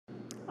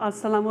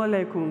Assalamu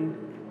alaikum.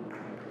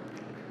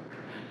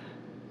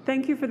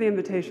 Thank you for the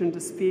invitation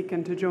to speak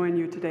and to join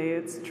you today.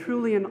 It's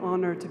truly an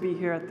honor to be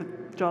here at the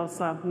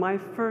Jalsa, my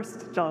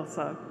first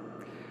Jalsa.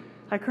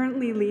 I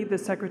currently lead the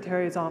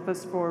Secretary's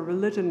Office for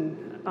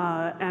Religion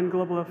and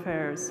Global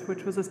Affairs,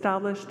 which was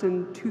established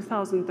in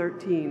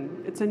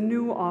 2013. It's a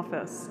new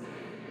office,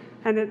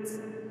 and it's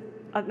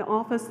an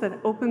office that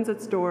opens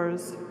its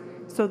doors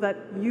so that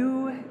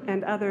you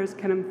and others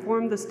can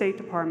inform the State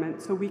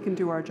Department so we can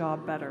do our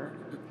job better.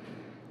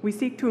 We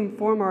seek to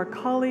inform our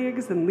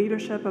colleagues and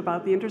leadership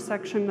about the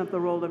intersection of the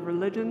role of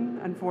religion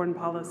and foreign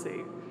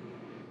policy.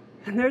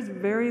 And there's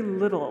very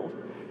little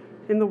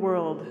in the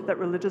world that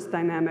religious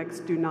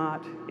dynamics do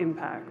not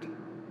impact.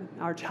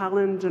 Our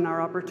challenge and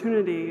our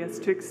opportunity is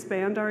to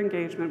expand our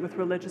engagement with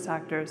religious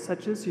actors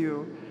such as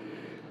you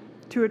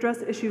to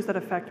address issues that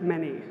affect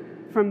many,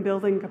 from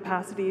building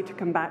capacity to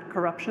combat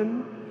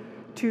corruption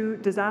to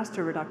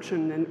disaster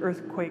reduction in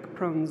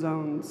earthquake-prone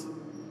zones.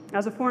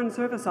 As a Foreign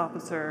Service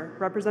officer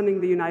representing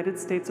the United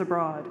States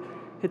abroad,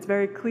 it's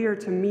very clear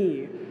to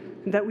me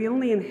that we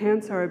only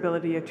enhance our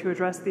ability to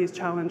address these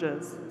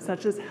challenges,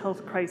 such as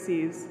health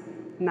crises,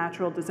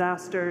 natural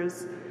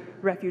disasters,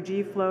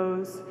 refugee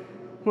flows,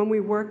 when we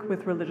work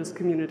with religious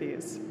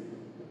communities.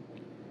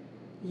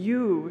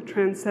 You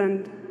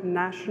transcend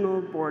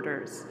national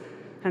borders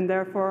and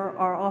therefore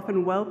are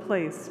often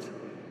well-placed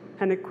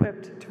and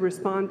equipped to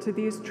respond to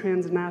these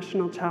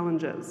transnational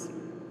challenges.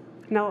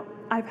 Now,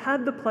 I've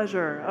had the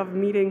pleasure of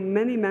meeting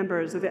many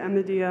members of the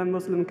Ahmadiyya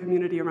Muslim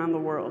community around the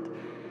world.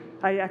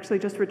 I actually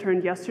just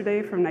returned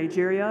yesterday from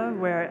Nigeria,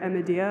 where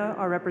Ahmadiyya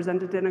are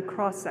represented in a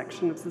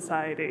cross-section of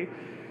society.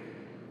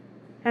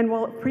 And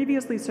while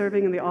previously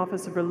serving in the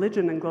Office of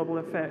Religion and Global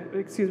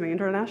Affairs,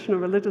 International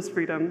Religious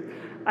Freedom,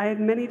 I had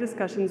many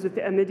discussions with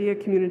the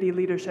Ahmadiyya community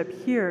leadership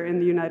here in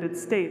the United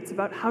States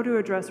about how to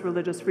address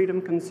religious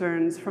freedom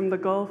concerns from the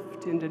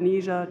Gulf to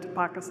Indonesia to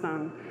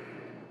Pakistan.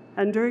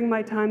 And during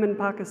my time in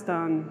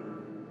Pakistan,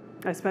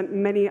 I spent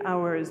many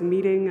hours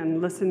meeting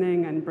and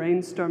listening and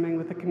brainstorming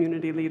with the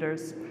community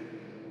leaders.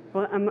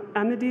 While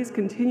Ahmadis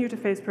continue to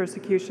face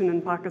persecution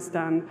in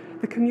Pakistan,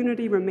 the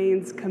community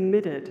remains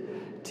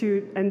committed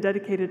to and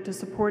dedicated to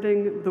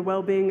supporting the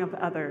well-being of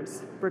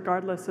others,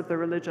 regardless of their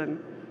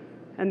religion.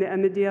 And the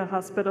Ahmadiyya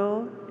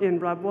Hospital in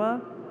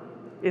Rabwa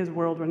is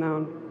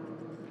world-renowned.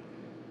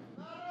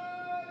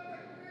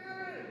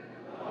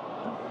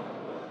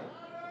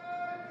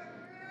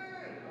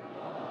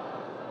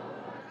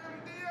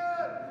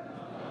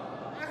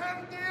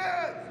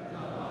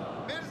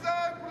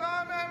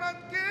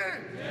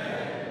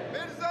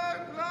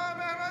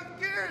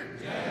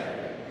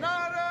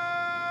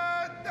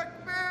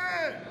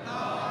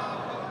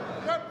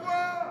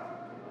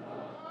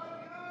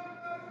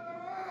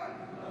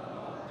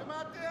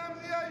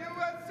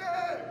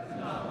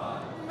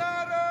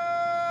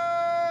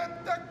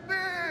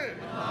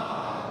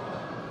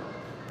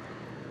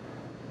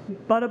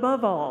 But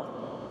above all,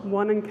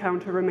 one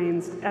encounter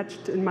remains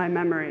etched in my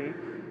memory,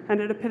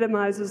 and it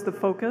epitomizes the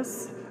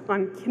focus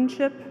on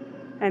kinship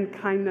and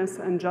kindness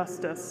and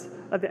justice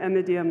of the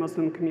Ahmadiyya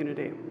Muslim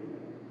community.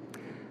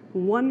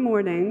 One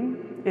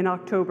morning in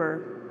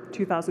October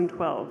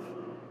 2012,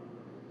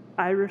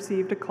 I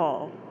received a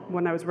call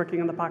when I was working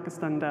on the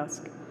Pakistan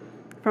desk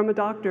from a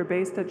doctor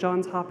based at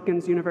Johns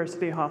Hopkins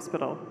University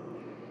Hospital.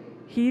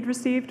 He'd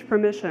received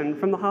permission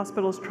from the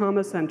hospital's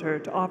trauma center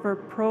to offer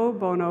pro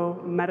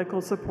bono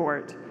medical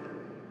support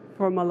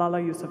for Malala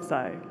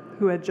Yousafzai,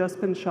 who had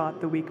just been shot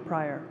the week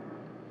prior.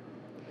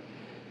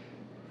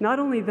 Not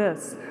only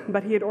this,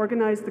 but he had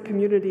organized the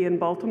community in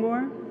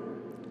Baltimore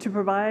to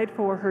provide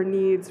for her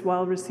needs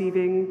while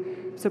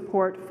receiving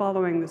support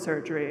following the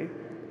surgery.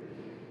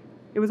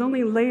 It was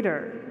only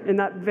later, in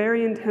that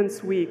very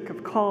intense week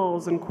of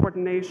calls and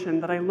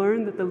coordination, that I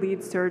learned that the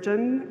lead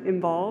surgeon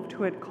involved,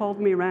 who had called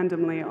me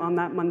randomly on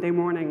that Monday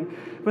morning,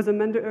 was a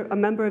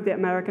member of the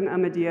American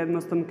Ahmadiyya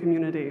Muslim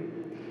community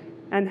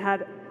and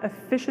had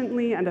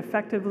efficiently and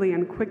effectively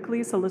and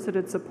quickly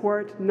solicited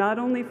support not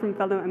only from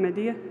fellow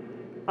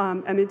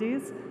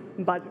Ahmadis,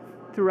 but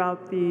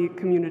throughout the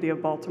community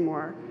of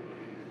Baltimore.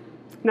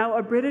 Now,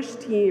 a British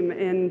team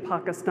in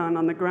Pakistan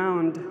on the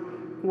ground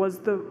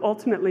was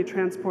ultimately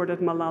transported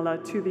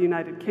Malala to the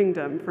United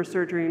Kingdom for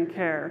surgery and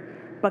care.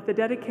 But the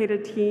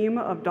dedicated team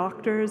of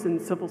doctors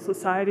and civil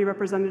society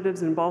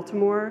representatives in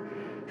Baltimore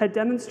had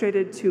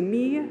demonstrated to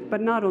me,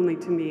 but not only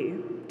to me,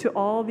 to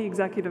all the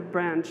executive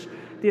branch,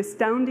 the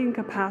astounding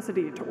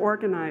capacity to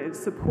organize,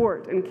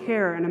 support, and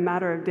care in a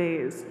matter of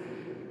days.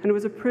 And it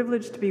was a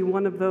privilege to be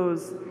one of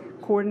those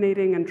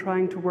coordinating and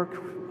trying to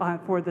work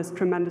for this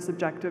tremendous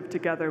objective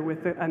together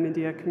with the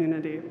Ahmadiyya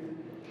community.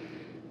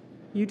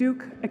 You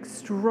do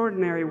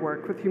extraordinary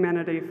work with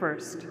Humanity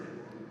First,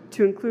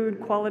 to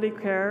include quality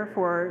care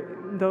for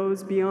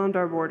those beyond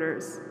our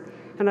borders.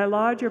 And I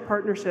laud your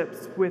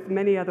partnerships with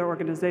many other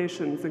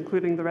organizations,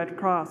 including the Red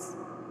Cross.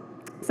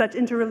 Such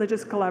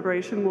interreligious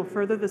collaboration will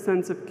further the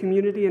sense of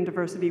community and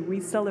diversity we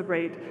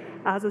celebrate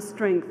as a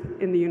strength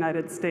in the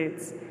United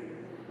States.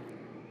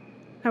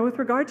 Now, with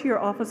regard to your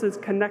office's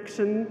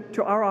connection,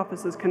 to our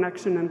office's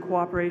connection and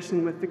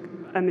cooperation with the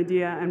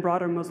Ahmadiyya and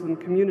broader Muslim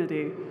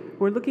community,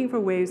 we're looking for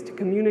ways to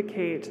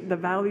communicate the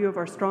value of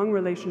our strong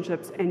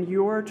relationships and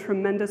your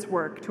tremendous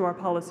work to our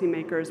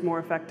policymakers more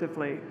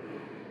effectively.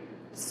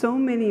 So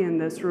many in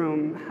this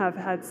room have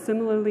had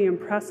similarly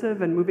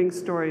impressive and moving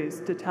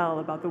stories to tell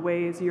about the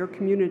ways your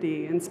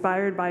community,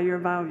 inspired by your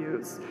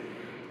values,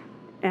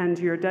 and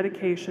your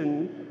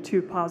dedication to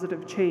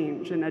positive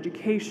change in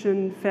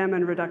education,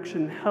 famine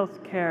reduction,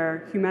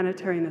 healthcare,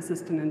 humanitarian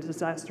assistance, and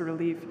disaster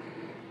relief.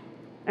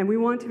 And we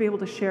want to be able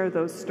to share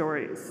those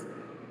stories.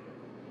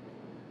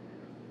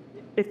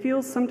 It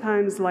feels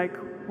sometimes like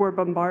we're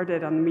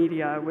bombarded on the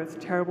media with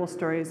terrible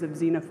stories of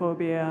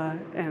xenophobia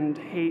and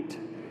hate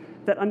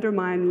that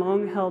undermine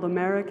long-held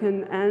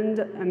American and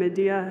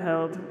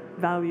Ahmadiyya-held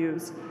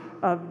values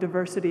of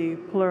diversity,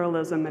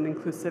 pluralism, and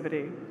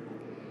inclusivity.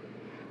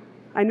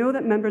 I know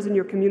that members in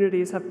your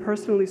communities have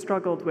personally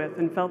struggled with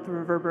and felt the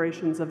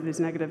reverberations of these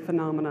negative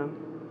phenomena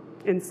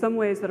in some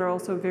ways that are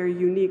also very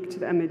unique to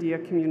the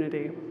Ahmadiyya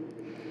community.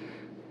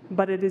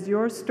 But it is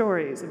your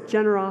stories of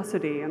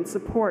generosity and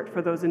support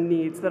for those in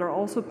need that are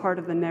also part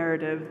of the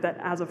narrative that,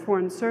 as a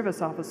Foreign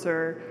Service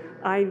officer,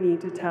 I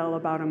need to tell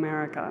about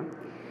America.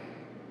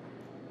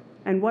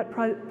 And what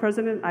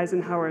President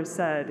Eisenhower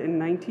said in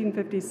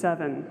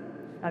 1957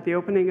 at the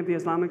opening of the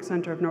Islamic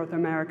Center of North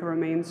America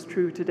remains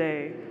true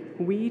today.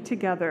 We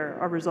together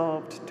are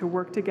resolved to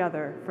work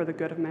together for the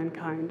good of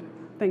mankind.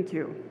 Thank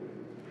you.